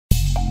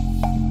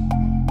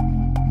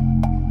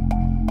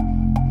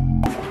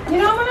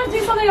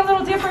do something a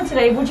little different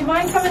today. Would you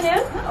mind coming in?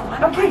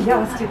 Okay, yeah,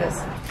 let's do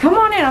this. Come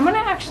on in. I'm going to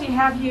actually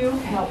have you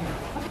help me.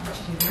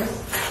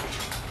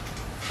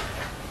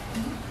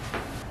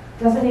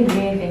 Doesn't need to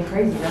be anything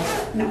crazy,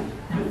 does it? No.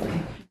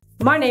 Okay.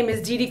 My name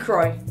is Dee Dee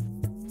Croy.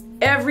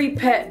 Every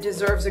pet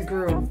deserves a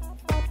groom.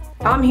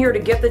 I'm here to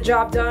get the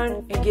job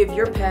done and give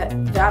your pet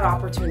that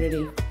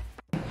opportunity.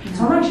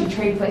 So I'm going to actually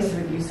trade places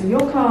with you. So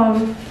you'll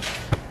come,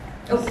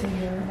 let's see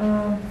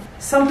here,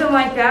 something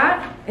like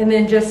that, and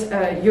then just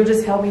you'll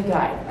just help me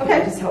guide. Okay.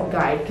 Just help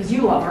guide, because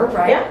you love her,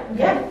 right?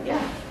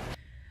 Yeah.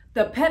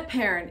 The pet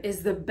parent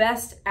is the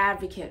best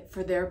advocate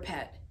for their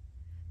pet.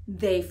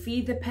 They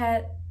feed the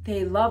pet,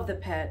 they love the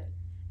pet,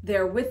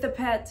 they're with the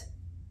pet,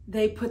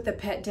 they put the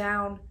pet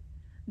down,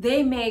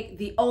 they make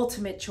the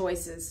ultimate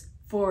choices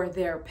for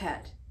their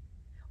pet.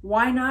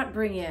 Why not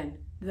bring in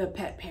the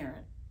pet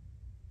parent?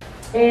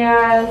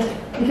 And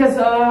because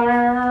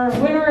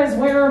winter is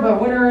winter,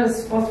 but winter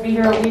is supposed to be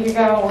here a week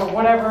ago or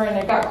whatever, and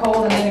it got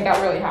cold and then it got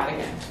really hot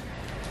again.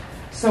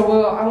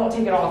 So I won't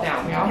take it all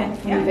down, y'all. Okay.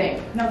 What do you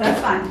think? No,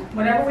 that's fine.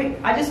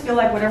 I just feel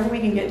like whatever we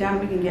can get done,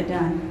 we can get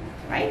done.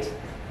 Right?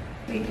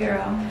 Sweet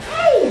girl.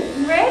 Hey,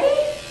 you ready?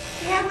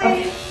 Yeah,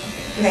 lady.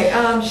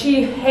 Okay,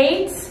 she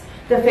hates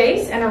the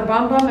face and her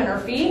bum and her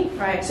feet.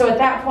 Right. So at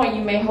that point,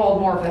 you may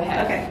hold more of the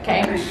head.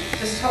 Okay. Right.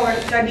 Just tell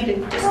her, do I need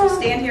to just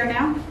stand here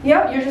now?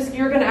 Yep,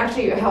 you're gonna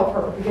actually help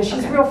her because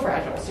she's real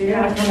fragile. So you're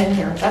gonna come in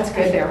here. That's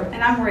good there.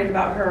 And I'm worried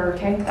about her.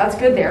 Okay, that's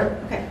good there.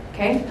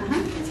 Okay.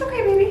 It's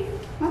okay, baby.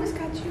 Mama's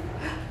got you.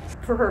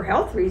 For her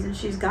health reasons,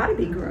 she's got to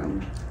be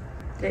groomed.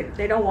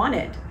 They don't want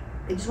it.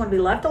 They just want to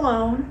be left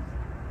alone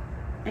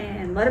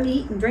and let them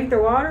eat and drink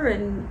their water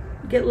and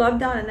get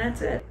loved on, and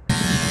that's it.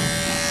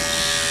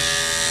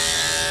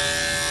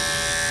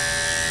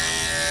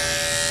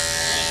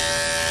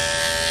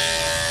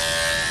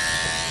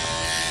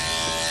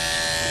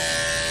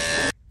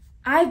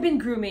 I've been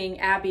grooming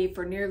Abby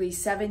for nearly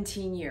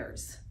 17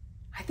 years.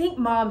 I think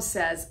Mom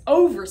says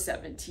over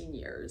 17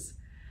 years.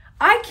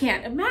 I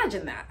can't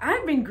imagine that.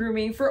 I've been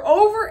grooming for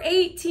over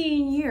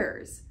 18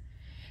 years.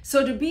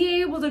 So to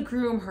be able to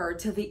groom her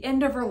till the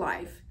end of her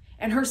life,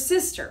 and her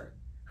sister,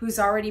 who's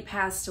already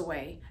passed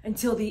away,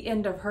 until the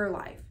end of her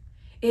life,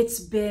 it's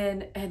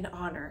been an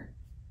honor.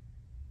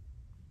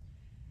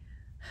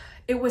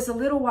 It was a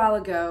little while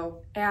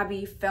ago,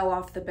 Abby fell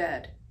off the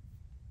bed.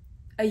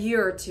 A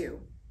year or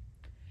two.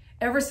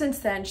 Ever since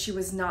then, she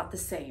was not the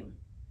same.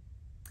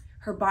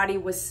 Her body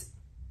was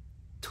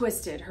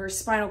twisted. Her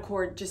spinal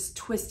cord just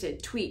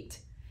twisted, tweaked.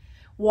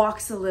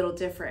 Walks a little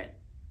different.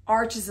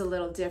 Arches a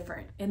little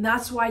different. And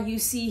that's why you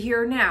see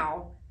here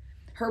now,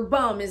 her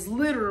bum is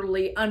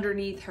literally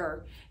underneath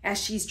her as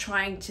she's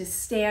trying to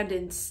stand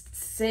and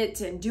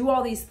sit and do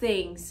all these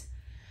things.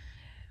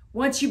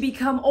 Once you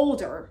become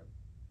older,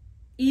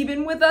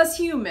 even with us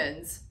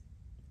humans,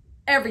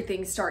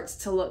 everything starts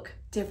to look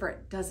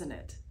different, doesn't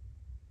it?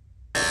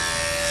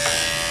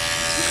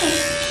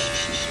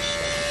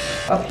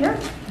 Up here,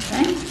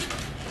 okay.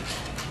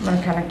 I'm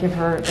gonna kind of give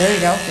her, there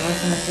you go, give her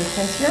some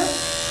assistance here.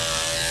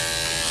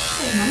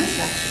 Hey, Mama's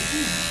got you.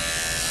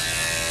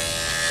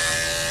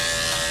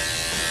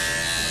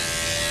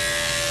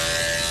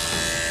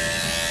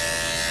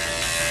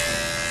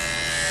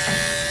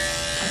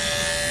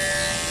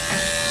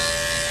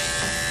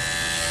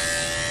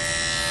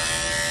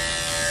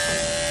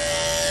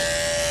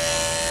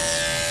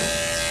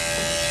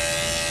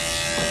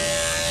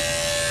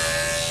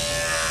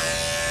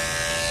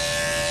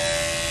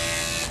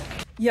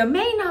 You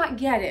may not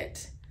get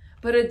it,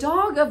 but a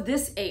dog of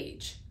this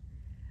age,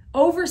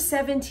 over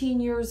 17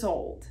 years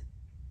old,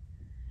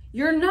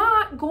 you're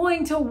not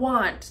going to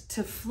want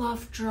to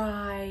fluff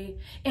dry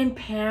and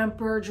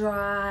pamper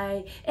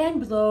dry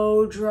and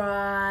blow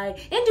dry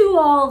and do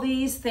all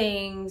these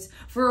things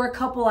for a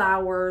couple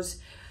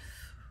hours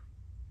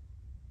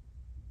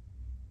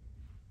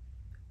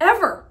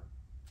ever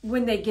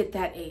when they get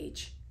that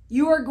age.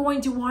 You are going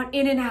to want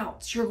in and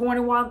outs. You're going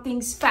to want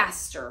things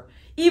faster.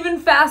 Even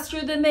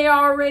faster than they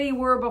already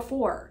were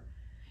before.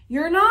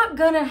 You're not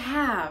gonna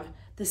have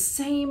the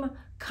same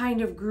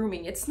kind of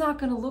grooming. It's not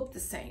gonna look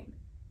the same.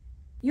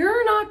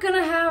 You're not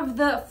gonna have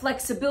the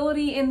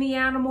flexibility in the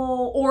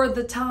animal or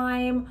the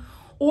time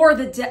or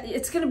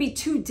it's gonna be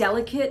too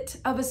delicate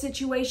of a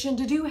situation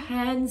to do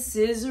hand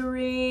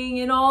scissoring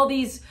and all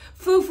these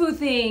foo-foo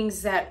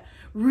things that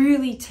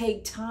really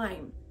take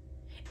time.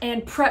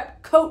 And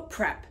coat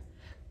prep,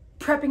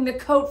 prepping the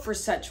coat for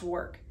such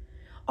work.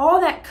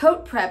 All that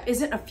coat prep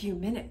isn't a few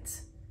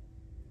minutes.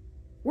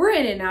 We're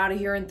in and out of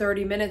here in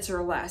 30 minutes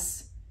or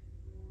less.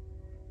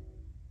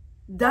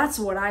 That's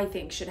what I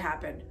think should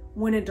happen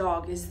when a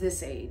dog is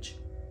this age.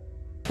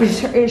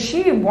 Is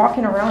she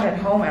walking around at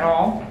home at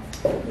all?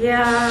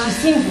 Yeah. She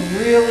seems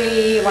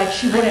really like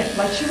she wouldn't be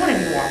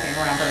walking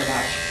around very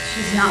much.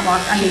 She's not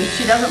walking. I mean,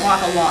 she doesn't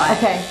walk a lot.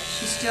 Okay.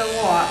 She still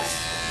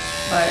walks,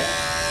 but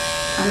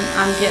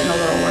I'm getting a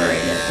little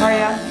worried. Oh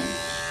yeah.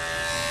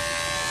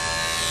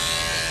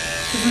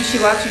 Because when she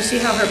walks, you see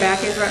how her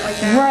back is right like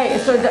that?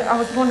 Right, so I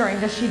was wondering,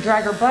 does she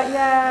drag her butt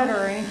yet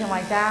or anything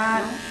like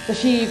that? No. Does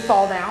she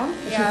fall down?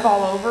 Does she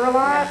fall over a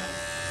lot? Yeah.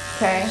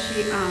 Okay.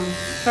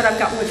 But I've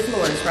got wood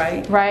floors,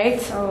 right?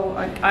 Right. So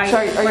are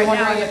you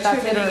wondering if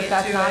that's it or if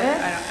that's not it?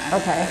 I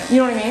don't okay. You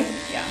know what I mean?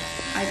 Yeah.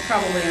 I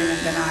probably am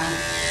in denial.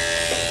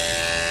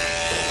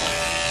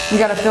 You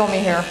gotta film me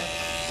here.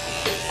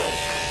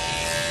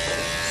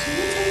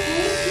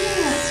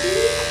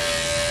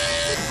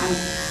 I'm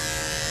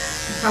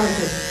probably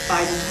just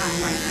biding time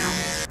right now.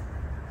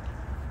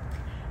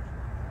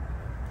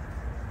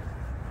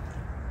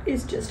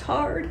 It's just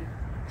hard.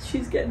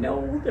 She's getting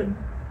old, and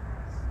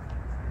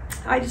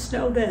I just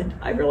know that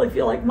I really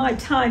feel like my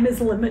time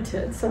is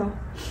limited, so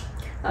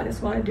I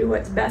just want to do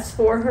what's best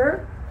for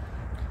her,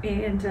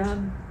 and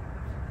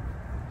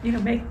you know,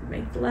 make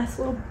the last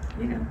little,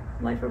 you know,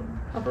 life of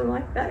her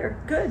life better.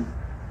 Good.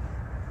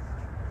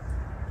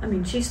 I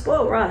mean, she's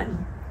spoiled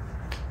rotten.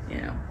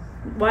 You know,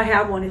 why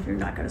have one if you're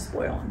not going to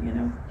spoil them? You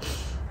know.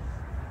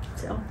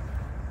 So,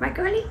 right,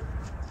 girlie?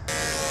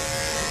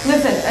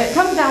 Listen, it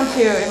comes down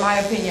to, in my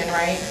opinion,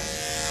 right?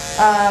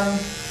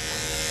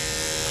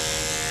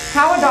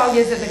 How a dog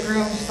is at the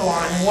groom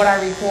salon, what I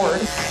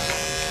record,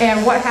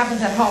 and what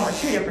happens at home are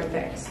two different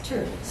things.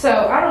 True.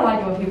 So I don't like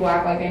it when people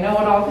act like they know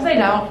it all, because they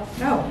don't.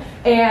 No.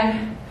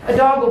 And a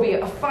dog will be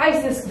a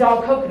feisty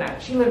dog,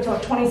 Coconut. She lived till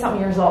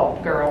 20-something years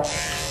old, girl.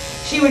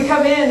 She would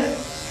come in,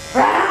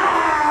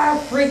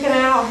 freaking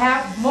out,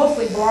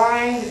 mostly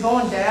blind,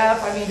 going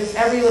deaf. I mean, just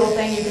every little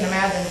thing you can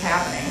imagine is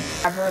happening.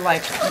 Have her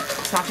like,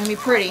 it's not gonna be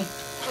pretty.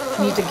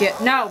 I need to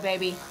get, no,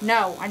 baby,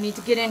 no, I need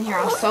to get in here.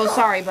 I'm so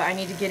sorry, but I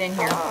need to get in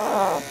here.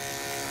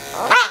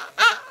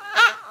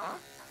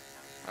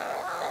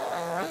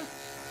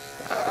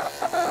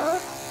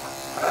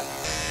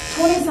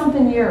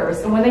 20-something years,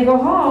 and when they go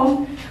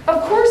home,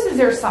 of course is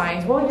there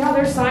signs. Well, yeah,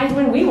 there's signs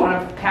when we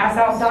want to pass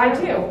out and die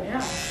too. Yeah.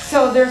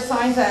 So there's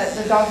signs that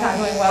the dog's not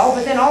doing well,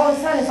 but then all of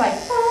a sudden it's like,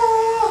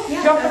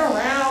 jumping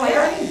around, like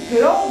everything's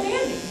good old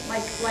dandy.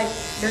 Like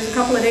there's a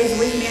couple of days a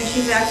week, man,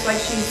 she acts like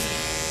she's,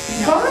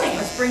 you know, fine.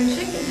 A spring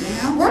chicken, you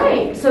know?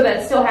 Right, so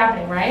that's still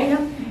happening, right?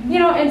 Yeah. You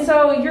know, and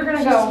so you're going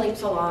to go. She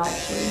sleeps a lot,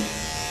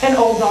 too. And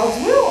old dogs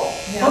will.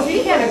 Yeah. Most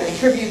people can't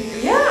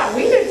contribute. Yeah,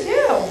 we do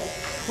too.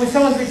 When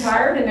someone's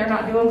retired and they're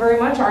not doing very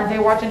much, aren't they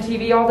watching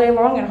TV all day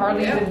long and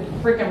hardly even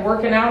freaking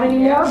working out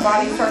anymore?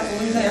 Body starts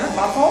losing its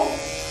muscle.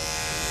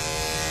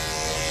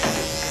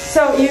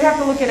 So you have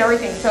to look at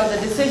everything. So the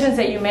decisions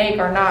that you make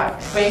are not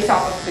based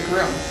off of the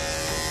groom.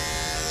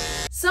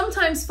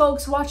 Sometimes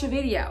folks watch a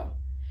video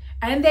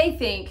and they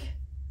think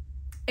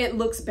it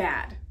looks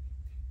bad,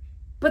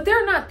 but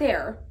they're not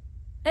there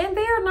and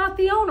they are not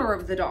the owner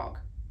of the dog.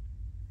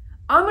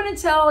 I'm going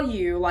to tell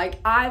you, like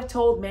I've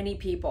told many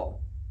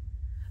people,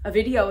 a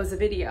video is a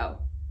video.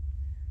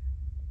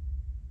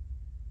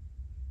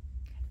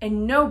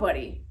 And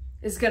nobody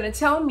is going to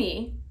tell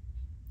me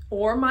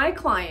or my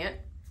client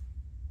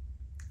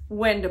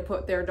when to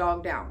put their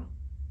dog down,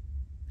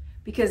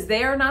 because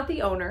they are not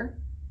the owner.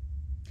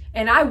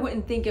 And I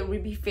wouldn't think it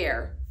would be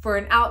fair for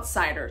an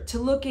outsider to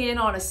look in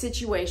on a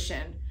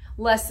situation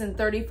less than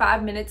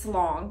 35 minutes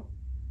long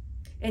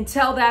and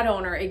tell that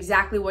owner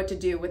exactly what to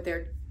do with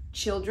their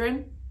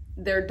children,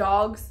 their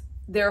dogs,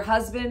 their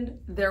husband,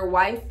 their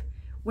wife,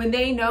 when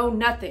they know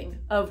nothing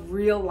of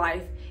real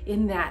life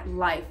in that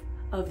life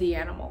of the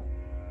animal.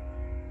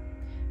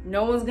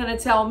 No one's gonna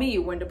tell me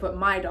when to put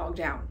my dog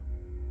down.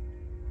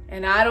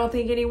 And I don't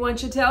think anyone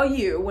should tell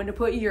you when to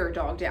put your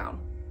dog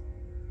down.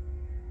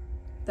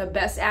 The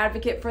best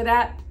advocate for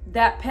that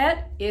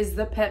pet is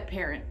the pet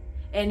parent.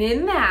 And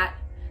in that,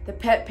 the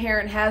pet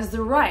parent has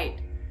the right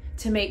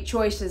to make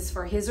choices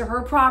for his or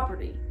her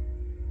property.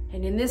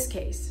 And in this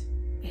case,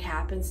 it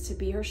happens to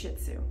be her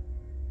Shihtzu.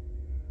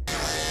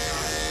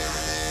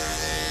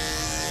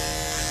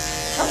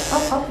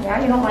 Oh,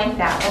 yeah, you don't like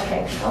that.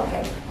 Okay.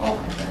 Oh,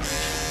 my goodness.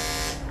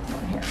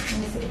 Here, let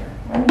me see here.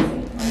 Let me see.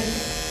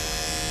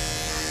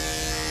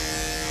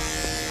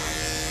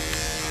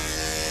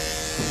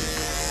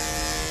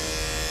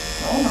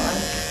 Hold on.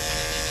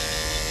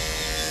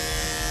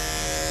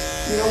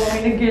 You don't want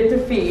me to get the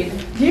feed.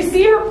 Do you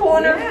see her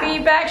pulling her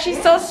feet back?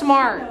 She's so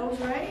smart. She knows,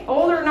 right?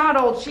 Old or not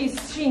old,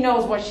 she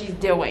knows what she's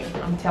doing.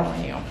 I'm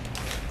telling you.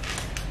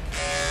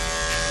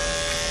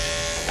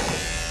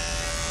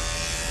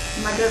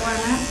 Am I good where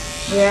I'm at?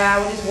 Yeah,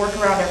 we'll just work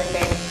around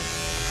everything.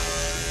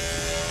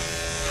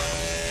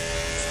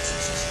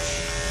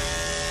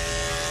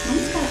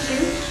 Mom's got you.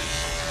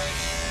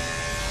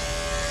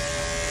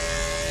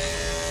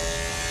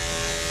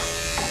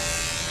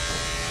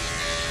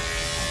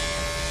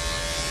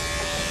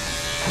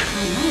 I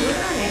know, look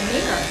at all that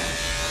hair.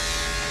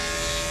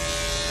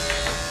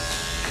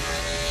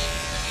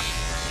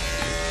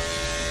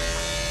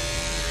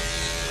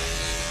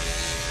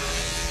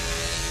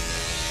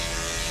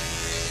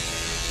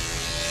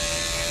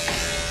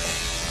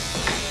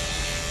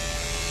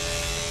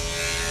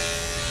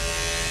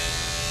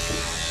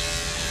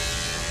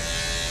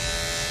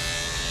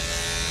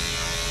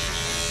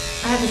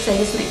 I have to say,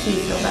 this makes me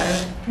feel better.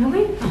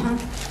 Really? Uh-huh.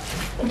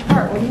 What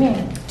part? What do you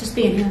mean? Just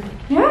being here.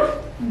 Yeah?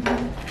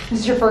 This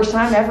is your first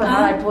time ever,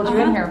 huh? I pulled you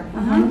in here.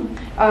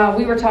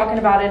 We were talking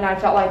about it, and I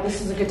felt like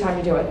this is a good time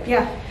to do it.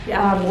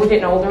 Yeah. We're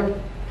getting older,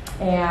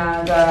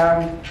 and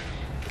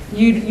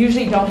you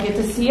usually don't get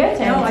to see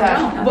it. And, no, I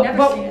don't. I've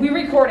never seen it. We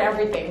record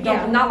everything.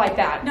 Yeah. Not like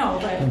that. No,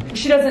 but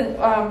she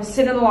doesn't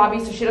sit in the lobby,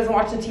 so she doesn't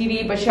watch the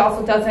TV, but she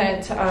also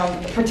doesn't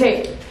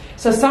partake.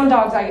 So some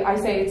dogs, I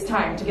say it's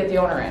time to get the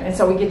owner in, and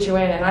so we get you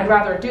in, and I'd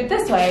rather do it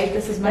this way.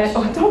 This is much.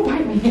 Oh, don't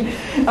bite me.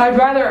 I'd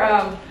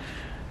rather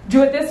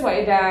do it this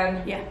way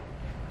than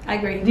I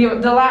agree.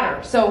 The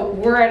latter. So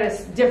we're at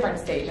a different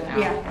stage now.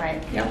 Yeah.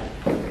 Right. Yep.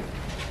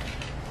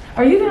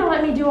 Are you gonna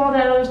let me do all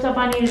that other stuff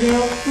I need to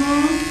do?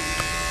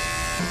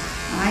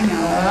 I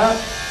know.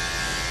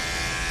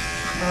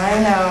 I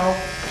know.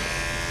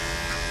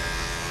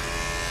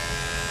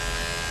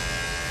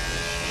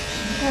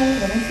 Okay,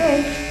 let me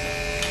see.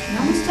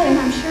 Almost time,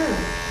 I'm sure.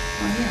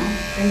 Well, you know,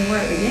 than you were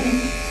at the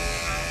beginning.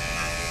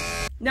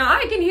 Now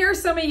I can hear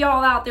some of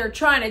y'all out there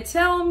trying to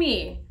tell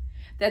me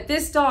that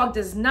this dog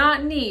does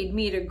not need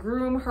me to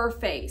groom her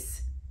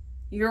face.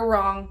 You're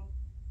wrong.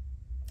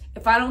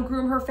 If I don't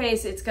groom her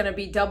face, it's gonna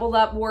be doubled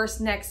up worse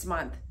next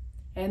month,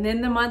 and then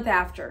the month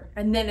after,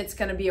 and then it's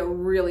gonna be a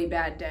really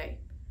bad day.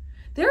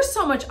 There's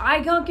so much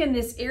eye gunk in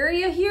this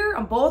area here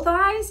on both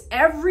eyes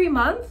every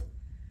month.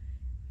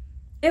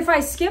 If I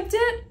skipped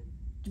it,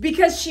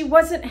 because she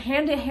wasn't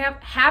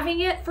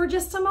having it for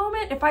just a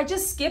moment, if I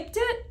just skipped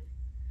it,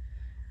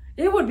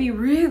 it would be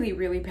really,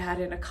 really bad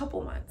in a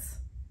couple months.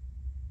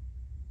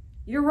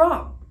 You're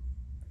wrong.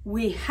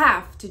 We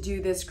have to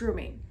do this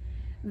grooming.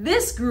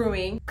 This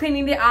grooming,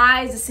 cleaning the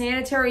eyes, the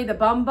sanitary, the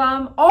bum,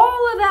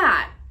 all of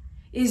that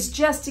is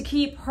just to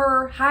keep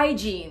her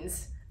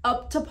hygienes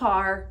up to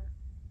par.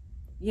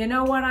 You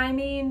know what I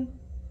mean?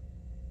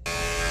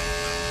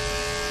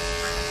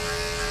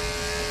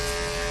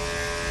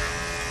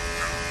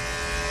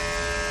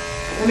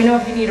 Let me know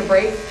if you need a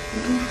break.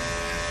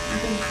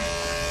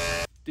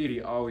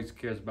 Didi always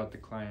cares about the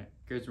client.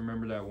 You guys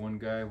remember that one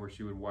guy where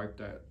she would wipe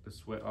the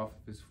sweat off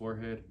of his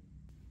forehead?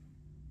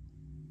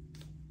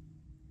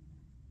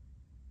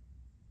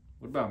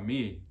 What about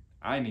me?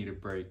 I need a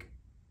break.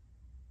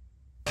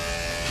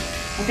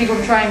 I think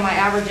I'm trying, my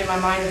average in my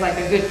mind is like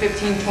a good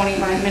 15,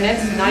 25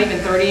 minutes, not even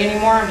 30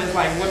 anymore. I'm just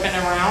like whipping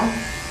it around.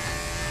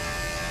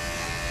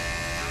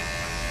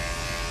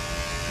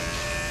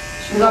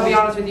 Because I'll be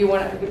honest with you,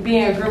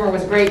 being a groomer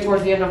was great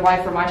towards the end of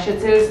life for my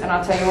Shihtzus, and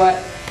I'll tell you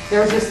what, there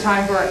was this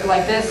time where,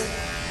 like this,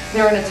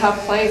 they're in a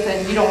tough place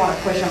and you don't want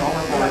to push them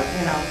overboard,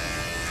 you know.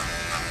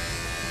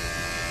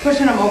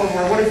 Pushing them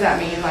overboard, what does that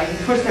mean? Like, you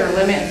push their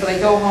limit, so they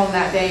go home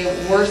that day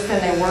worse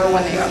than they were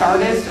when they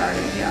started.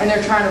 And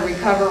they're trying to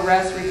recover,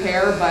 rest,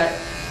 repair, but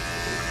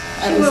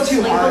it was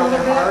too hard on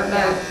their heart.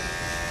 Yeah.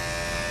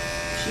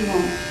 She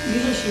won't.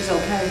 Usually she's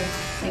okay,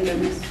 thank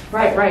goodness.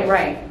 Right.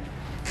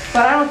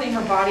 But I don't think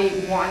her body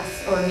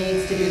wants or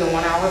needs to do the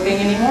 1 hour thing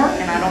anymore,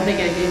 and I don't think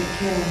it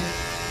can,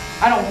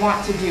 I don't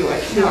want to do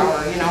it 2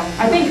 hour, you know.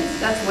 I think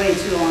that's way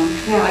too long.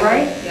 Yeah,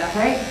 right? Yeah.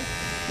 Right?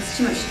 It's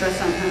too much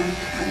stress on her.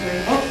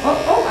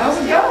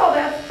 Oh, we got all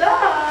that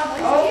stuff.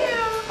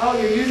 Oh,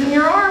 you're using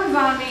your arms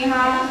on me,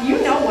 huh?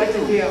 You know what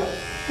to do.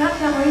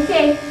 Stop, let me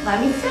see. Let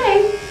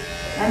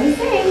me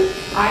see.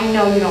 I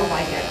know you don't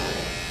like it.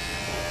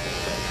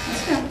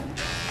 Let's go.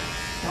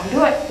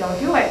 Don't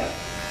do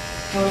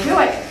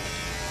it.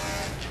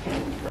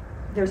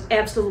 There's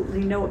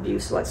absolutely no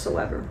abuse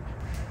whatsoever.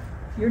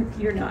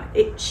 You're not.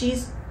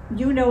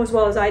 You know as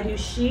well as I do,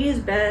 she has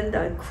been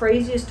the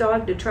craziest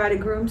dog to try to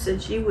groom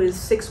since she was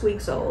 6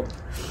 weeks old.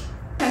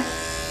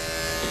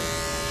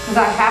 Because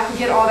I have to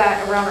get all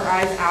that around her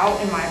eyes out,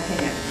 in my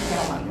opinion. Okay,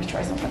 hold on, let me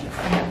try something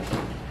different here.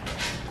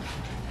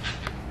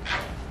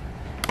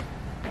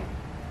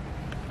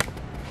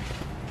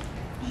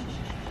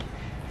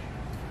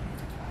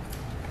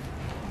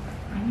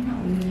 I know,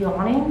 you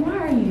yawning? Why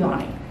are you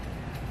yawning?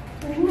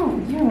 No,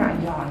 you're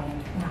not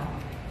yawning. No.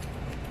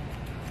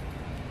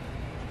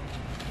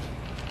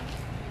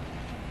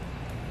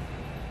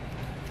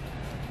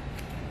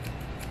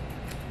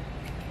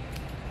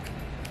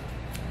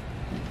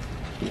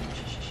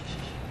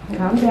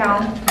 Calm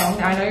down.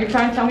 I know you're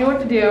trying to tell me what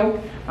to do.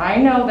 I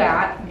know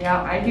that.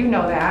 Yeah, I do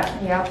know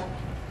that. Yep.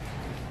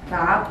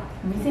 Stop.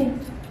 Let me see.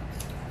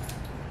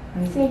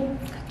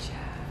 Gotcha.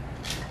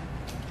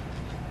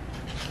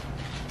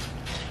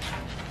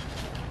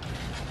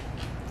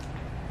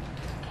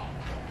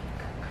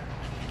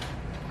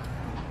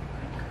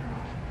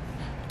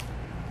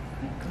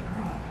 Good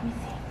girl. Let me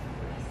see.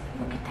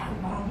 Look at that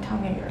long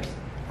tongue of yours.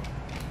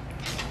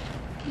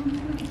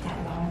 Look at that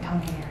long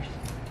tongue of yours.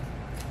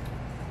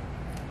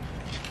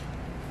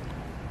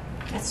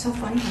 That's so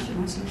funny how she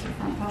wants to use her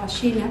front paw.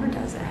 She never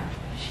does that.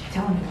 She's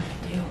telling me what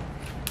to do.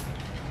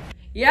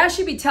 Yeah,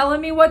 she'd be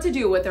telling me what to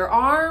do with her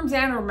arms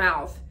and her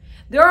mouth.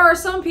 There are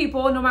some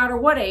people, no matter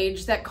what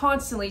age, that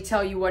constantly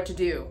tell you what to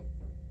do.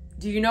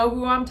 Do you know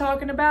who I'm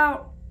talking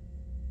about?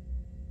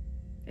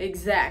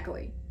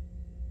 Exactly.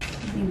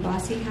 You mean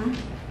bossy, huh?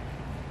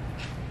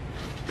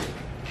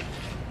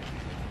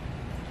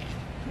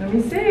 Let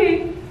me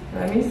see.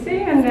 Let me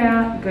see in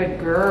that. Good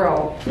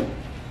girl.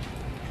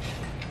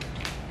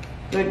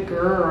 Good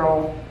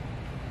girl.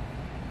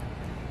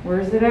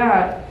 Where's it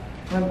at?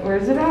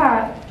 Where's it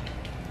at?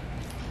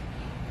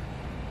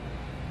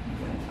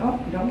 Oh,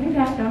 don't do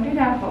that. Don't do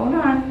that. Hold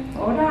on.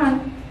 Hold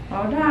on.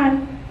 Hold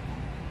on.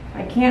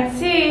 I can't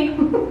see.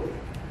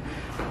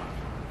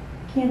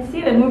 Can't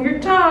see that. Move your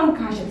tongue.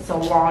 Gosh, it's so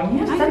long.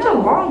 You have such a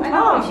long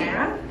tongue,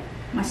 man.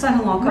 My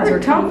son-in-law cuts her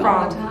tongue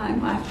all the time.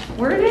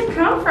 Where did it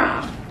come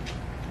from?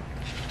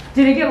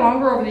 Did it get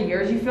longer over the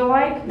years, you feel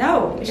like?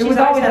 No, it was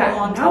always had a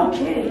long tongue. No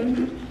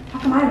kidding. How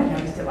come I haven't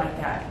noticed it like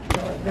that?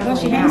 Well,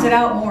 she hangs it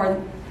out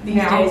more these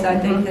days, I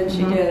think, than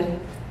she did.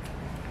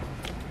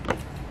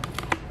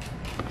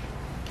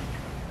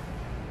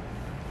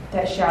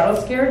 That shadow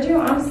scared you?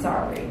 I'm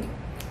sorry.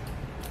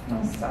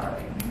 I'm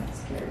sorry that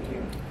scared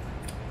you.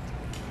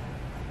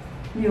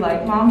 You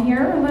like Mom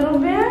here a little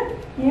bit?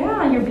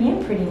 Yeah, you're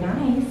being pretty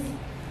nice.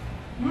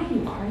 Yeah,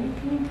 you are. You're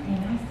being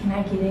pretty nice. Can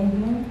I get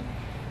in here?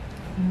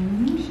 Let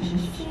me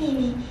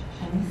see.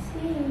 Let me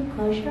see.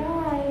 Close your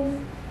eyes.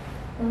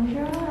 Close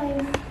your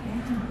eyes.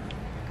 Yeah.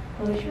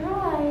 Close your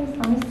eyes.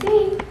 Let me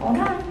see. Hold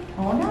on.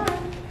 Hold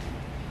on.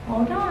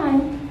 Hold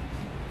on.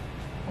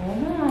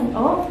 Hold on.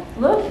 Oh,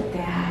 look at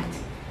that.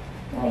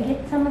 Did I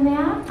get some of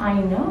that?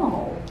 I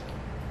know.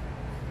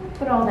 I'll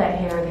put all that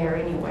hair there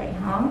anyway,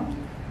 huh?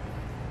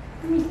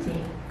 Let me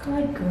see.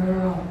 Good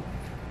girl.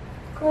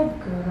 Good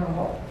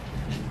girl.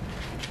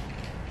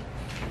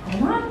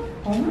 Hold on.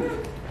 Hold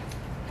on.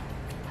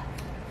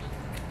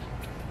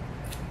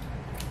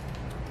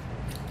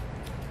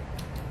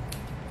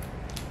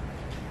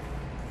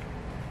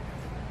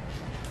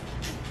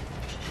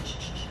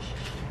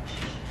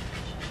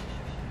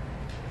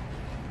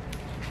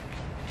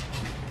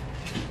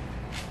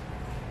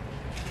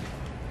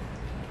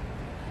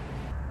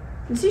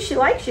 You see, she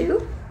likes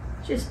you.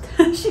 She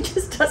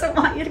just doesn't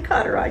want you to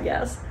cut her, I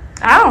guess.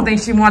 I don't think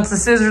she wants the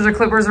scissors or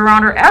clippers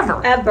around her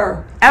ever.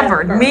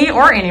 Ever. Me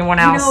or anyone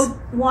else.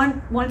 You know,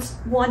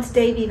 once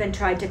Dave even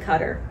tried to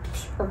cut her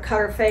or cut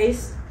her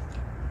face.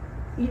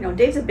 You know,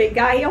 Dave's a big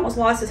guy. He almost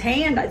lost his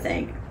hand, I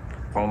think.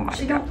 Oh my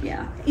God.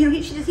 Yeah. You know,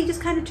 he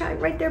just kind of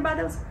tried right there by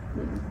those.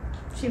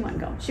 She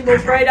wouldn't go. She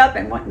looked right up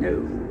and went,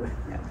 no.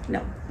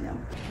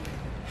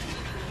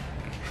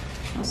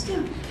 Hold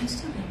still, baby.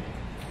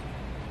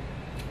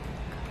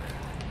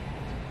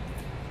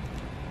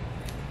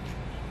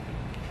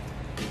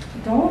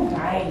 Don't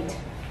bite.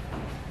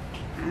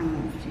 I don't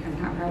know. She doesn't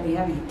hardly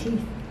have any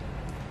teeth.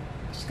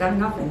 She's got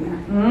enough in there.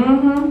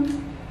 Mm-hmm.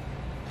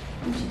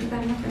 She's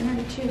got enough in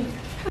there to chew.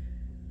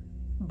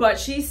 But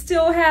she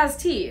still has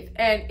teeth.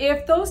 And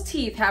if those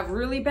teeth have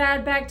really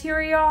bad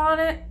bacteria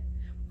on it,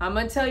 I'm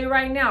going to tell you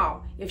right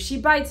now, if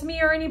she bites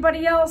me or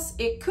anybody else,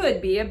 it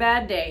could be a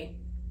bad day.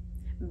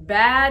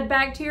 Bad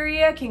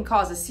bacteria can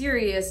cause a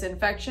serious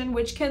infection,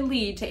 which can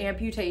lead to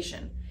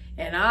amputation.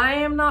 And I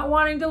am not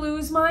wanting to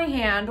lose my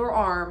hand or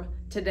arm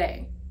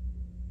today.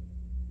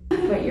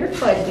 Put your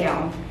foot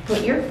down.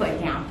 Put your foot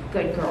down.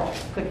 Good girl.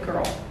 Good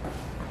girl.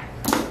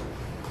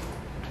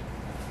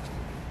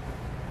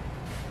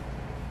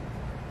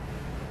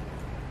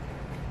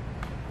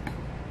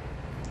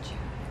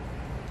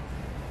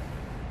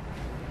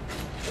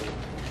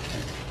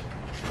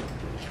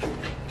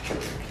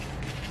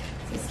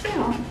 Sit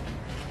still.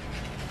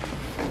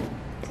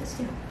 Sit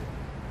still.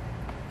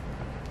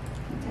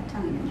 Put that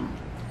tongue in your mouth.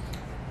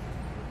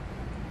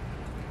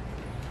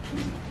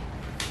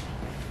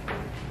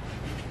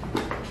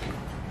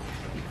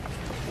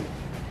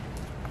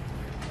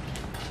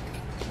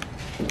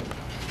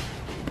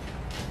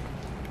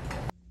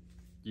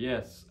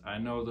 Yes, I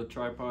know the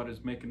tripod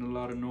is making a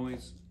lot of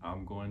noise.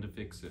 I'm going to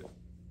fix it.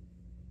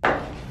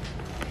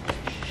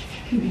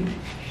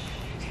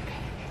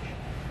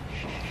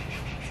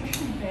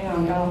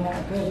 Damn, got all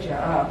that. Good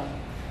job.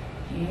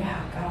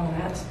 Yeah, got all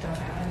that stuff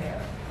out of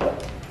there.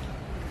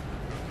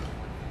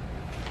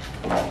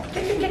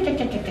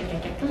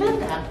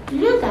 Look up,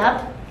 look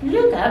up,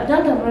 look up.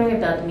 Don't worry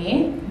about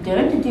me.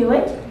 Don't do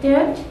it.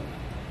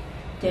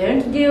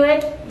 Don't do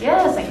it.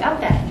 Yes, I got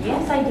that.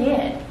 Yes, I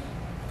did.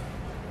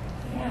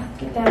 Yeah,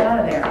 get that out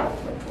of there.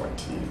 With 4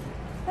 teeth.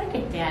 Look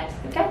at that.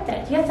 I got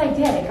that. Yes, I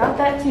did. I got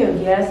that too.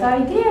 Yes, I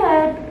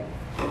did.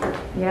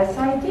 Yes,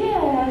 I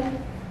did.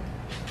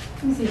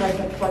 Let me see if I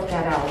can pluck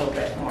that out a little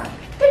bit more.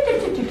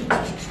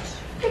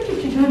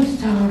 I'm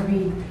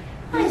sorry.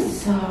 I'm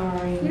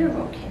sorry. You're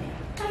okay.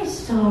 I'm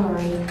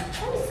sorry.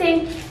 Let me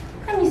see.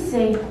 Let me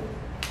see.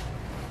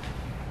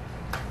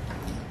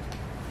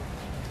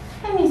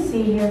 Let me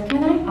see here.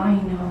 Can I? I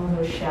know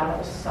those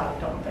shadows suck,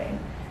 don't they?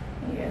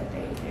 Yes,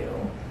 they do.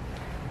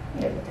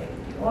 Yes, they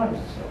do. I'm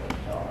so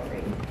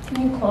sorry. Can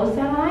you close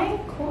that eye?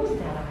 Close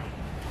that eye.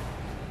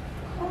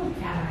 Close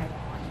that eye.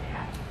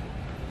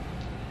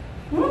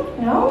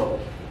 No?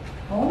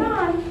 Hold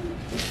on.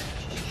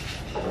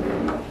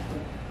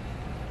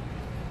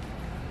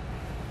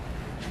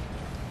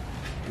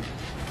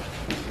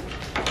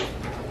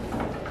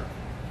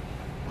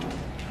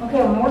 Okay,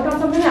 I'm gonna work on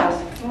something else.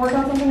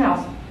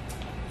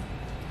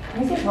 Let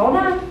me see. Hold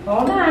on.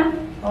 Hold on.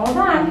 Hold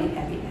on.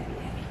 Heavy.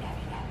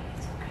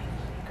 It's okay.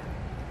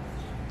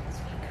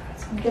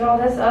 Sweet girl. Get all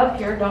this up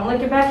here. Don't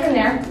lick it back in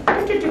there.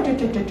 It's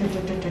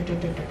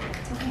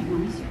okay,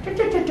 Mommy.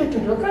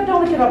 Look,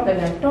 don't lick it up in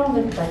there. Don't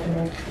lick it back in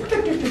there.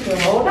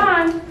 Hold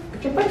on.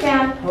 Put your foot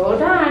down.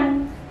 Hold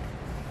on.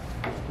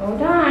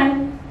 Hold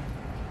on.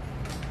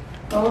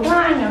 Hold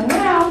on.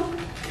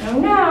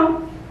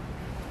 No.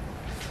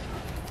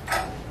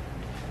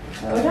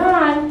 Hold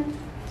on.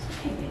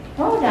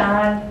 Hold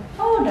on.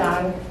 Hold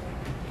on.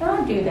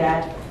 Don't do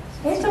that.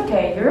 It's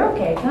okay. You're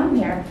okay. Come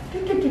here.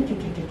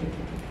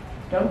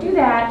 Don't do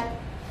that.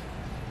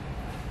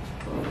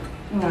 Oh,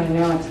 I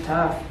know it's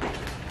tough.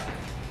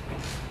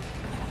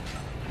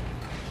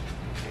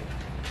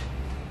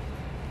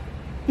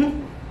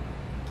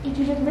 Did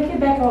you just lick it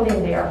back all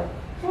in there?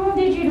 Oh,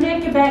 did you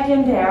lick it back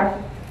in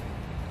there?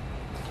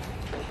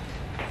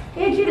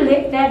 Did you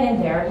lick that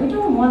in there? We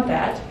don't want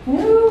that.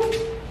 No.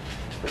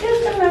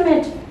 Just a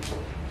moment.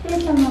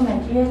 Just a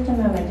moment. Just a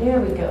moment.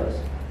 There we goes.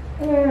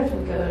 There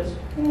we goes.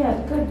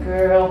 Yes, good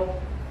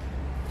girl.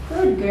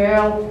 Good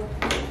girl.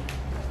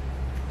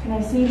 Can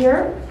I see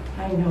here?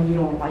 I know you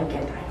don't like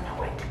it. I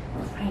know it.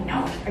 I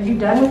know. Are you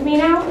done with me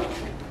now?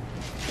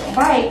 Don't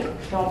bite.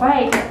 Don't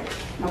bite.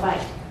 No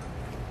bite.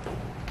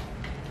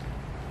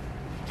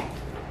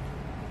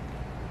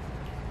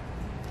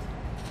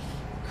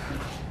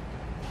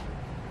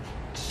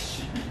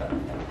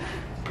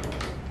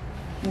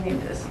 You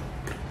need this.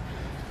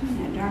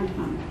 That darn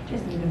tongue.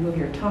 Just need to move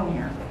your tongue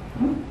here.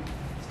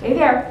 Stay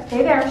there.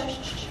 Stay there.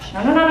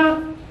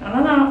 No.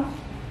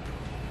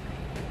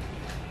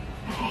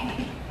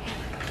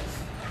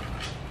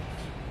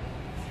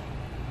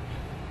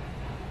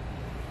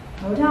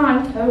 Hold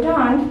on.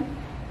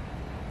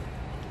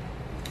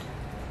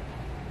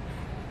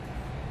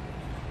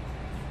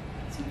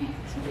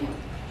 It's okay.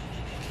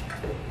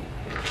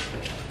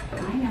 I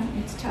know,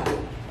 it's tough.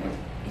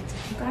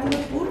 You gotta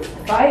look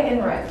beautiful. Fight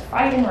and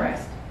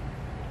rest.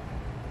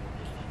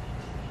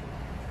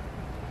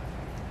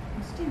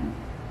 Stand.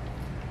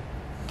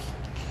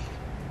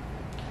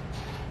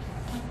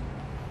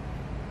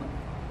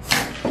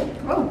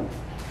 Oh.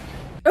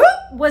 Oop,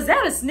 was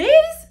that a sneeze?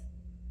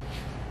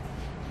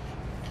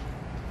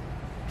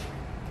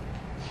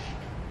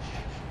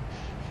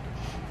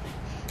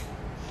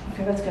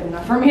 Okay, that's good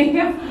enough for me.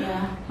 Yeah.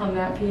 On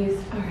that piece.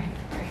 All right.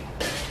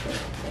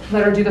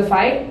 Let her do the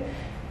fight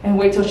and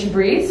wait till she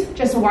breathes,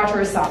 just to watch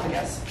her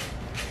esophagus.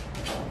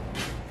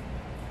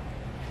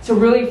 So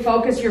really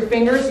focus your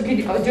fingers.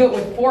 You could do it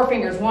with 4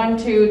 fingers. 1,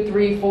 2,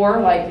 3,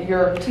 4, like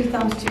your 2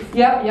 thumbs, 2.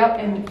 Yep,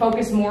 and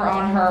focus more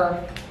on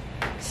her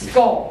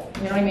skull.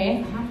 You know what I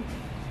mean? Uh-huh.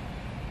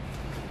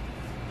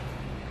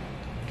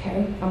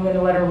 Okay, I'm going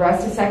to let her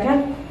rest a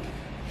second.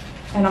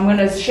 And I'm going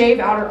to shave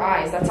out her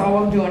eyes. That's all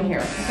I'm doing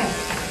here. Okay.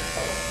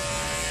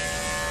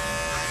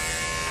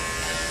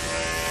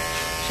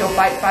 She'll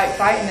fight,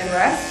 and then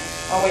rest.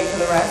 I'll wait for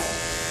the rest.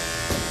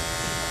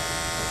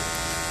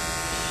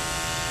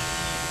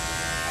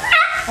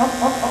 Oh.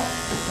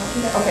 Don't do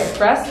that. Okay,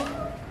 rest.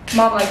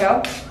 Mom, let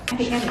go.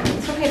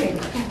 It's okay, baby.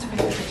 Yeah, it's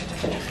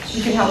okay.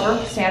 You can help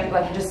her. Stand,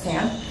 like just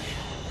stand.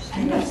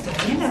 Stand up. Stay.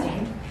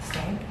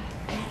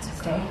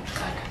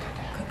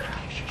 Good girl.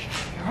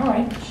 You're all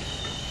right.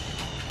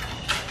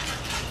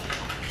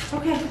 It's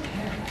okay.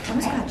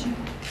 Mama's got you.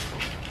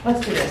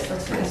 Let's do this.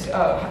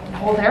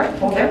 Hold there.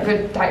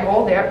 Good, tight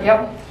hold there.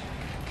 Yep.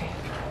 Okay.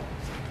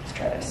 Let's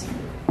try this.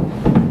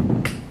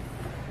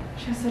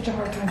 She has such a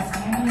hard time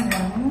standing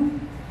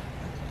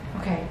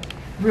though. Okay.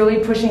 Really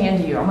pushing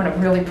into you. I'm gonna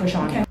really push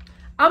on you.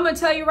 I'm gonna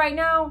tell you right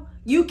now,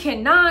 you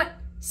cannot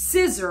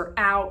scissor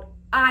out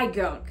eye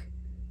gunk.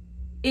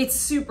 It's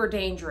super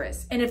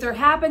dangerous. And if there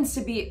happens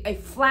to be a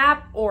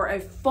flap or a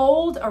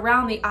fold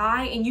around the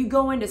eye and you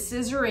go into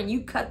scissor and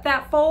you cut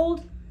that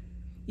fold,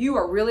 you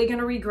are really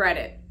gonna regret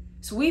it.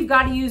 So we've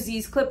got to use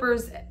these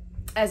clippers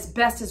as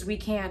best as we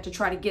can to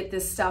try to get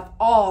this stuff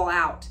all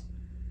out.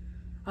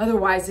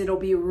 Otherwise, it'll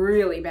be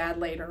really bad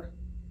later.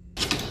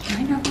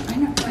 I know.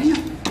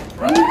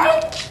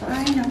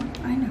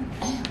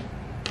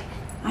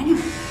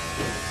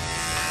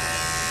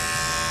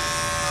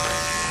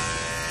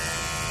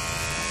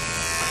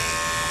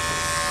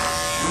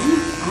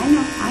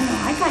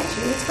 I got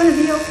you. It's gonna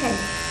be okay.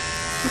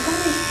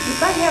 You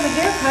got to have a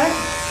haircut.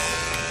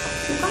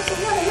 You got to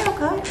have a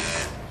haircut.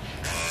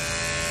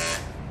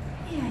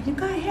 Yeah, you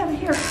gotta have a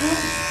haircut.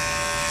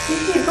 You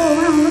can't go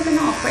around looking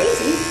all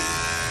crazy.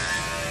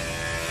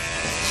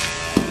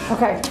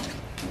 Okay,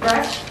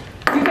 Rex,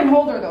 you can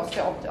hold her though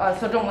still,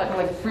 so don't let her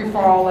like free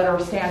fall, let her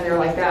stand there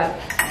like that.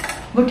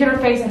 Look at her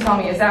face and tell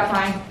me, is that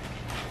fine?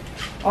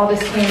 All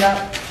this cleaned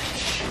up?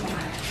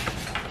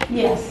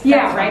 Yes.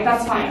 Yeah, right,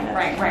 that's fine.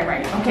 Right.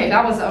 Okay,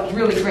 that was a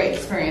really great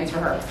experience for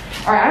her.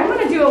 All right, I'm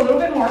gonna do a little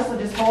bit more, so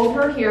just hold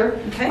her here.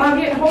 Okay.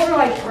 Hold her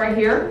like right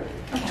here,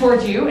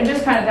 towards you, and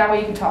just kind of that way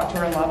you can talk to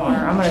her and love on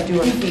her. I'm gonna do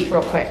her feet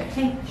real quick.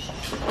 Hey.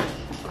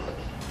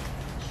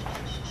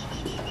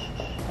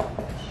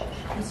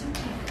 It's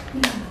okay.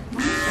 Yeah,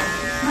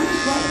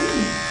 Mom's right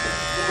in.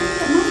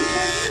 Yeah, Mom's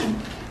right in.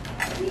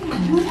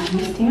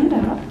 Yeah, Stand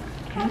up.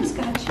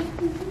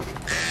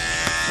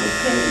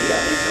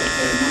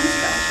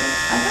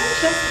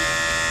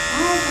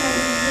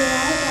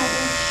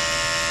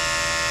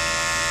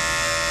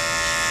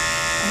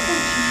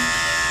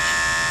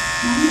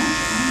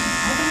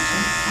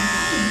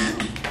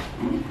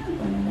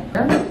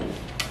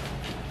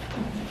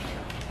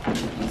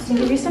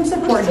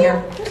 here.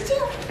 Hold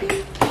still.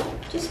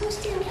 Just hold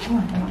still. Come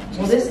on, come on.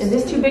 Well, is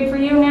this too big for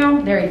you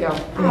now? There you go. There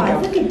you go.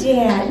 Look at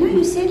Dad. No,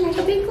 you sit like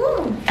a big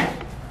girl. You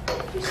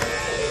sit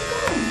like a big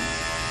girl.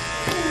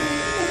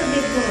 Like a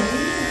big girl.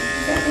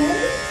 Is that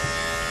better?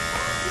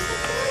 Is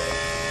that better?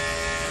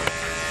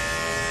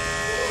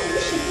 Yeah, you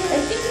should do it. I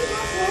think you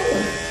have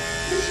better.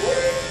 You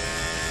should.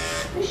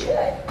 You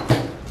should.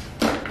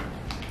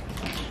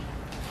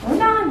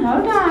 Hold on,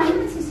 hold on.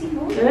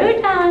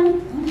 Hold on.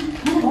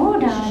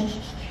 Hold on.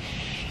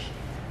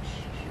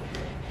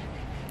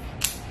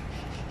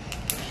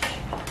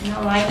 You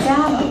don't like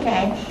that?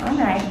 Okay. All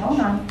right. Hold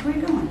on. Where are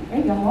you going? There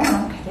you go. Hold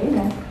on. There you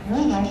go. You're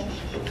all right.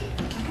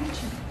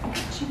 I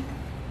got you.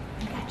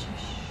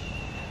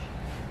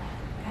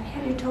 Gotta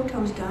have your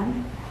toe-toes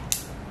done.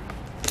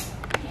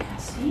 Yeah,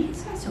 see?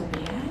 It's not so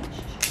bad.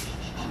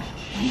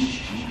 I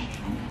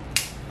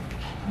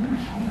know.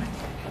 Hold on.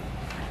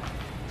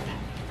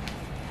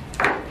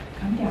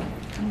 Calm down.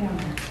 Calm down.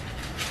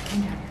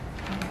 Calm down.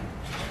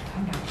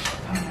 Calm down.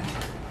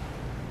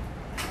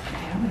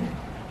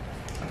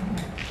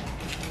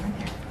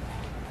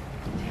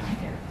 Stay right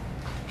there.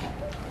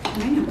 I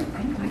know.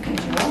 I got you.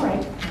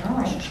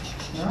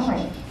 You're all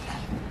right.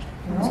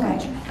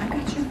 I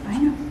got you. I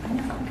know.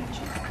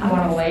 You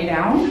want to lay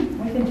down?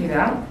 We can do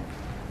that.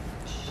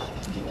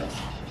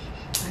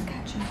 I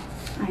got you.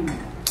 I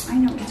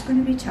know. It's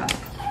going to be tough.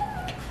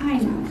 I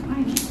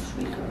know,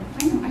 sweet girl.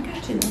 I know. I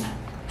got you. Yeah,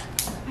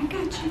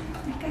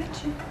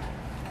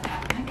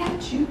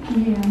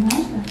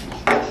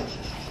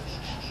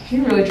 She's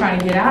really trying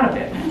to get out of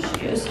it.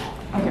 she is.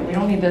 Okay, we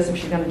don't need this if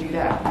she's going to do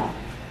that.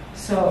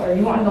 So, are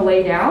you wanting to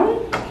lay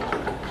down?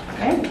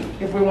 Okay.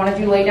 If we want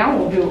to do lay down,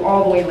 we'll do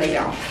all the way lay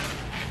down.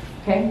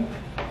 Okay?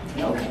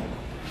 Okay.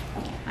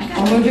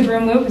 I'll move the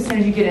groom loop as soon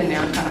as you get in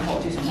there and kind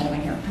of do some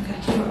holding here. Okay.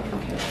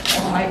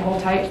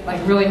 Hold tight,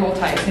 like really hold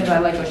tight. As soon as I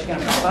let go, she's going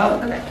to pop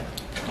up. Okay.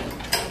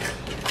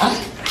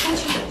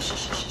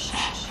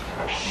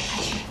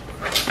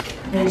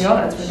 There you go.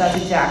 That's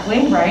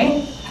exactly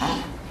right. It's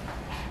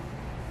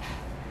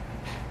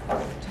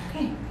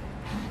okay.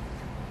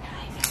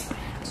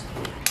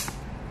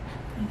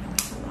 I know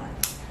it's a lot.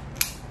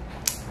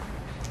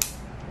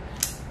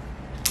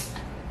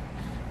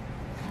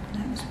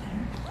 That was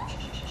better.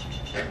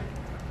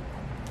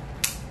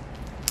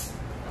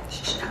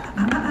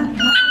 I'm not going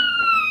to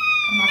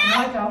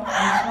let go.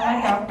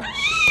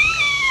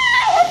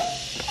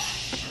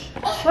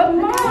 But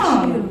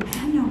Mom! I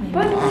know, baby.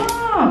 But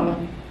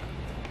Mom!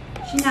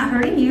 She's not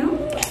hurting you.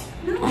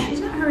 No,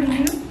 she's not hurting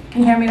you. Can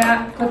you hand me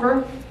that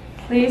clipper,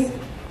 please?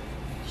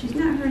 She's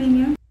not hurting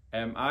you.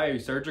 Am I a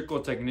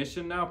surgical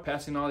technician now,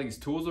 passing all these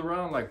tools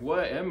around? Like,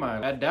 what am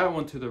I? Add that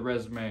one to the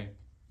resume.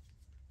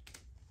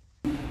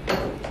 See? It's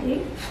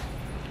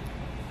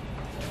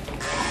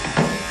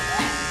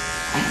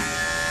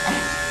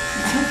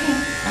okay.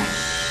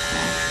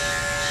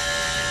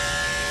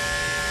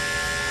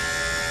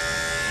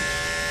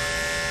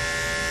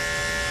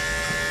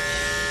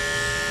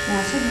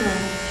 That's a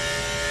girl.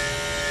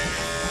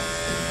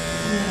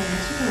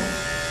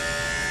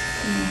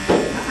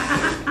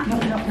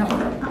 No.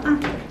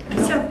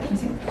 So, got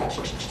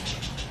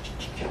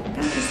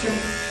this girl.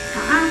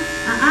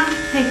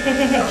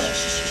 Hey.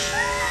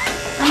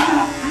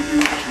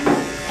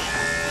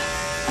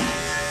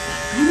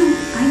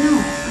 I know.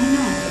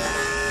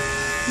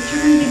 But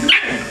you're gonna be good.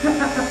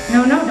 No,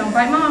 don't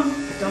bite Mom.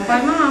 Don't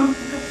bite Mom.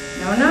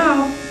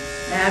 No.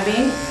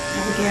 Abby.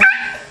 Abigail.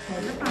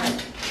 Hold your fire.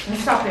 And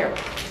stop there.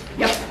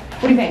 Yep.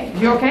 What do you think?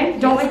 You okay?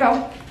 Don't let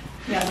go.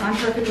 Yes, I'm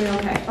perfectly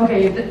okay.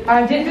 Okay,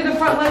 I didn't do the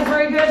front leg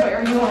very good, but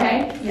are you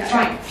okay? Yeah.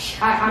 Fine.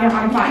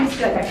 I'm fine. It's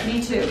good. Okay.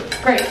 Me too.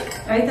 Great.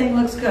 Everything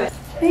looks good.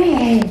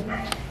 Hey,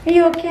 are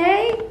you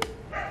okay?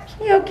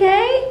 You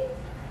okay?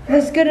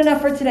 Looks good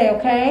enough for today,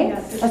 okay?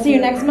 Yes, I'll see you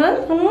next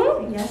month.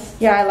 Yes.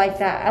 Yeah, I like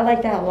that. I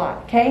like that a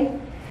lot, okay?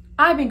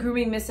 I've been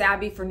grooming Miss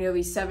Abby for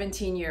nearly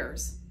 17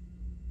 years.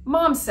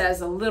 Mom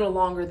says a little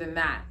longer than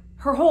that.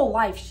 Her whole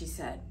life, she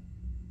said.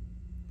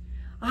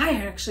 I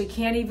actually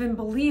can't even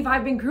believe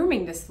I've been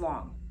grooming this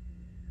long.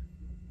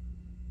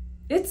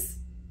 It's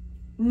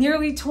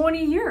nearly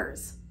 20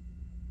 years.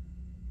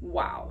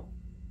 Wow.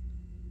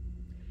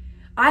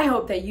 I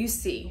hope that you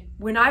see,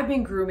 when I've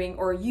been grooming,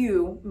 or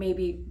you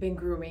maybe been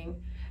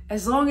grooming,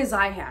 as long as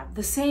I have,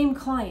 the same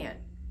client,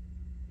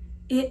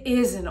 it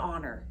is an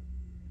honor.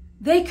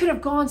 They could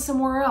have gone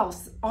somewhere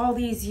else all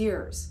these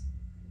years.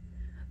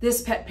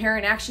 This pet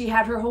parent actually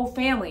had her whole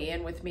family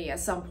in with me at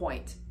some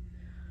point.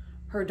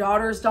 Her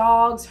daughter's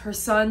dogs, her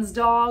son's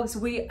dogs,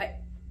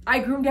 I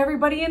groomed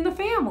everybody in the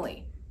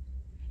family.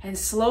 And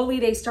slowly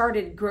they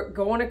started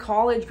going to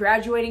college,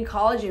 graduating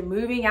college, and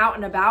moving out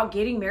and about,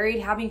 getting married,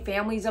 having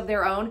families of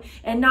their own,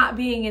 and not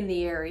being in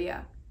the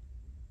area.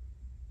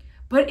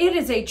 But it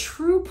is a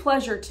true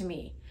pleasure to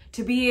me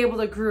to be able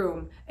to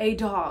groom a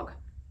dog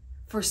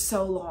for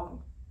so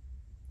long.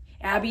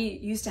 Abby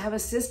used to have a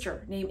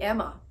sister named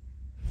Emma,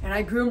 and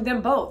I groomed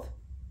them both.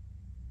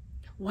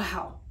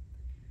 Wow.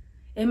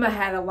 Emma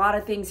had a lot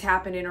of things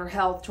happen in her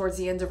health towards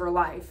the end of her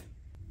life.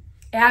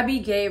 Abby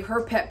gave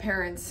her pet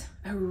parents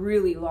a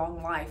really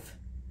long life.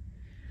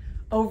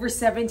 Over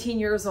 17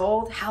 years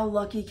old, how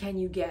lucky can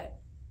you get?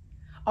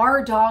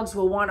 Our dogs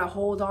will want to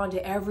hold on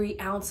to every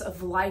ounce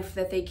of life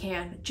that they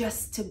can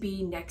just to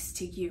be next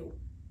to you.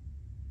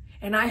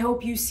 And I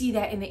hope you see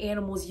that in the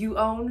animals you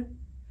own,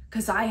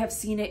 because I have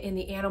seen it in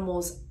the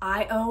animals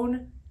I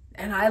own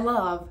and I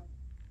love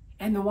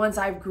and the ones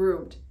I've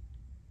groomed.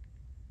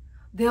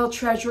 They'll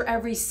treasure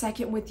every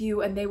second with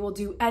you, and they will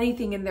do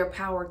anything in their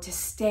power to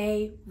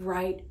stay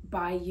right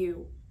by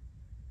you.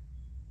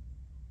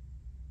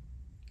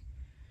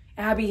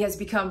 Abby has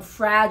become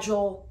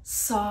fragile,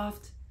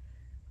 soft,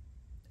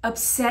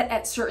 upset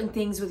at certain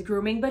things with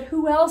grooming, but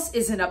who else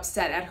isn't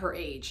upset at her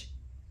age?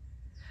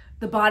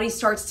 The body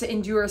starts to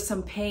endure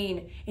some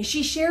pain, and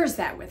she shares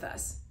that with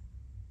us.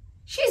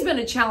 She's been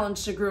a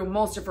challenge to groom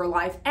most of her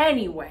life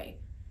anyway,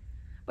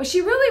 but she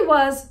really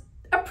was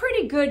a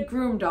pretty good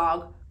groom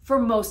dog for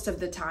most of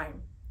the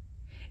time.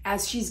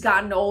 As she's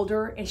gotten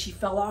older and she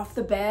fell off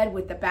the bed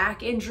with the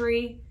back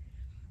injury,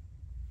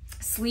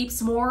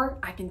 sleeps more,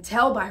 I can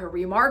tell by her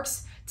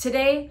remarks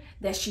today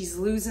that she's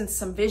losing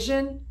some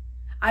vision.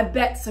 I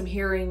bet some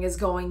hearing is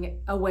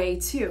going away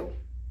too.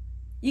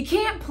 You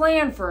can't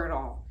plan for it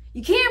all.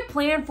 You can't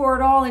plan for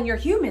it all in your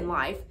human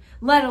life,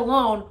 let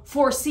alone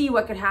foresee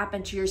what could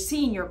happen to your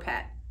senior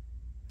pet.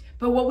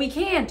 But what we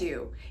can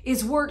do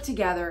is work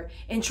together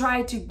and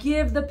try to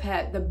give the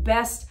pet the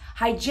best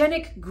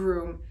hygienic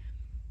groom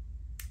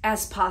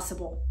as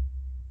possible.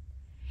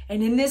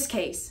 And in this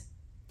case,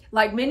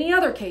 like many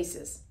other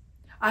cases,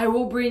 I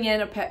will bring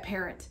in a pet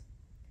parent.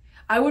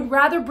 I would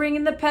rather bring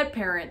in the pet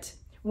parent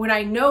when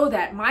I know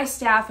that my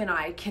staff and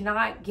I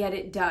cannot get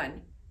it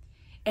done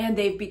and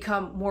they've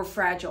become more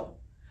fragile.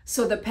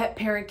 So the pet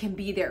parent can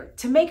be there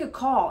to make a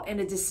call and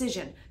a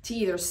decision to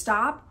either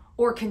stop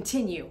or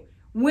continue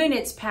when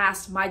it's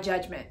past my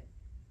judgment.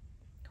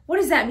 What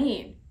does that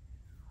mean?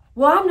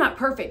 Well, I'm not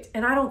perfect,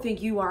 and I don't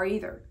think you are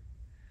either.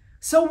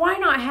 So why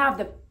not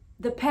have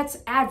the pet's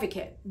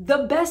advocate, the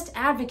best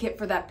advocate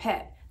for that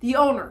pet, the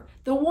owner,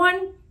 the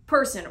one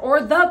person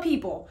or the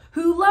people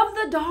who love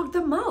the dog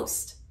the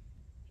most,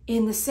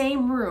 in the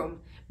same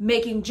room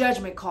making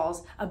judgment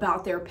calls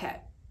about their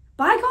pet?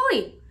 By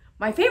golly,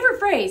 my favorite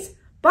phrase,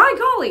 by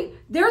golly,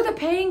 they're the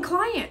paying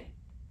client.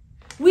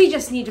 We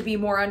just need to be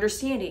more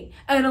understanding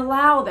and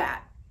allow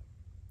that.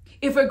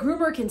 If a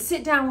groomer can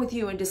sit down with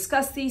you and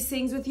discuss these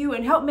things with you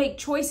and help make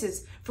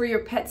choices for your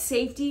pet's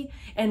safety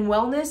and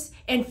wellness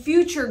and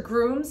future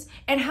grooms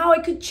and how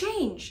it could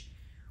change,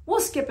 we'll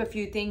skip a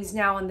few things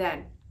now and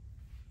then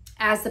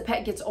as the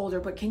pet gets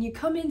older. But can you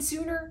come in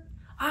sooner?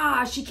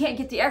 She can't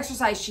get the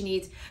exercise she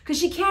needs because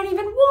she can't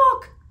even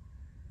walk.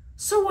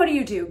 So what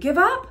do? Give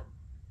up?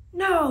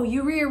 No,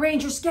 you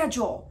rearrange your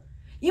schedule.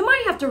 You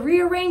might have to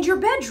rearrange your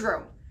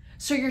bedroom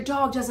so your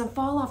dog doesn't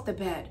fall off the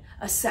bed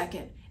a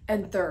second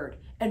and third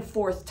and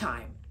fourth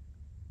time.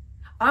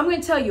 I'm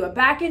going to tell you, a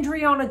back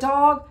injury on a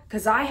dog,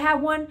 because I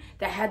had one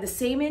that had the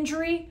same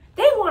injury,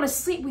 they want to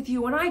sleep with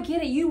you, and I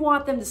get it. You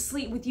want them to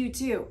sleep with you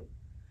too.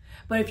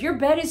 But if your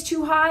bed is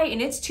too high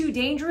and it's too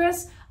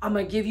dangerous, I'm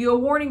going to give you a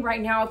warning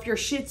right now. If your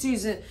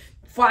Shihtzu's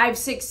 5,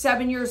 6,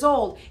 7 years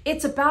old,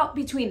 it's about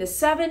between the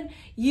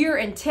 7-year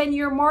and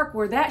 10-year mark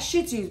where that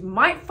Shihtzu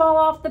might fall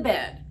off the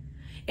bed.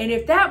 And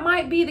if that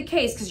might be the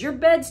case, because your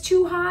bed's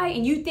too high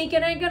and you think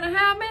it ain't going to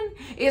happen,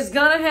 it's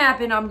going to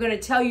happen. I'm going to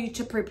tell you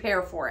to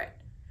prepare for it.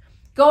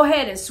 Go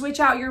ahead and switch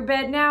out your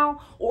bed now,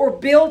 or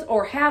build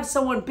or have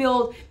someone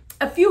build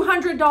a few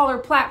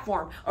 $100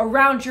 platform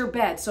around your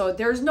bed so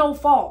there's no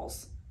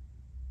falls.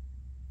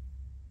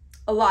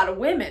 A lot of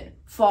women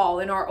fall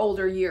in our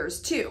older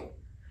years too.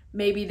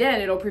 Maybe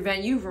then it'll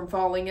prevent you from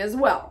falling as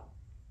well.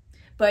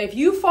 But if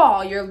you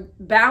fall, you're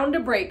bound to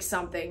break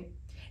something.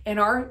 And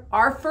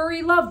our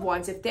furry loved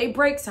ones, if they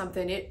break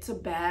something, it's a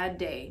bad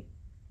day.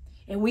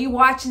 And we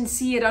watch and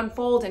see it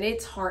unfold, and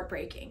it's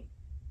heartbreaking.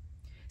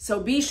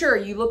 So be sure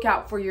you look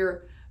out for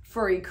your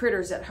furry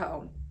critters at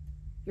home,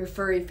 your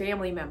furry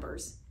family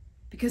members,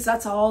 because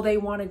that's all they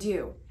want to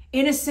do.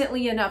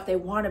 Innocently enough, they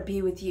want to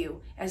be with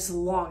you as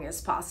long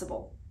as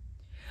possible.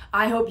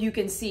 I hope you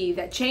can see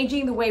that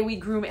changing the way we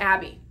groom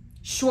Abby,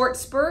 short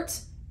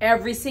spurts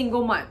every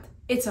single month,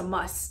 it's a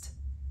must.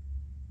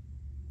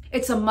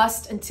 It's a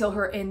must until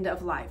her end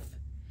of life.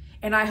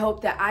 And I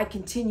hope that I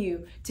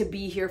continue to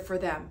be here for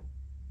them.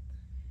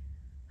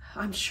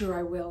 I'm sure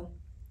I will.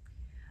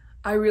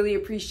 I really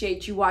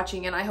appreciate you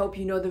watching, and I hope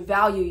you know the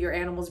value your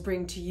animals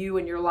bring to you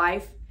in your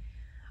life.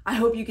 I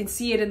hope you can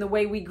see it in the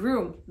way we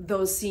groom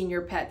those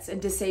senior pets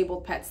and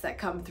disabled pets that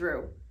come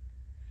through.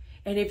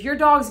 And if your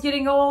dog's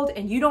getting old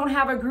and you don't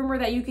have a groomer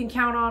that you can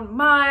count on,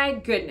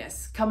 my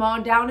goodness, come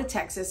on down to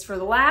Texas for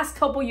the last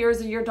couple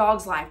years of your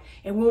dog's life,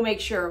 and we'll make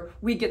sure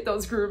we get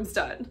those grooms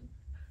done.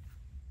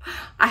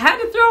 I had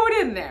to throw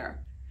it in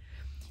there.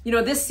 You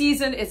know, this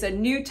season is a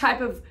new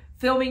type of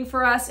filming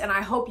for us, and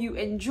I hope you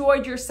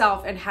enjoyed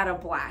yourself and had a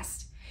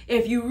blast.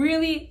 If you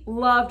really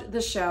loved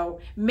the show,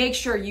 make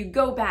sure you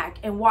go back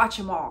and watch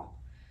them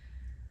all.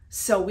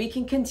 so we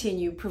can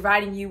continue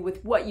providing you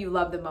with what you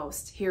love the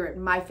most here at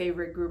My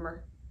Favorite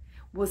Groomer.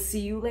 We'll see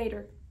you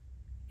later,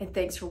 and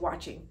thanks for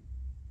watching.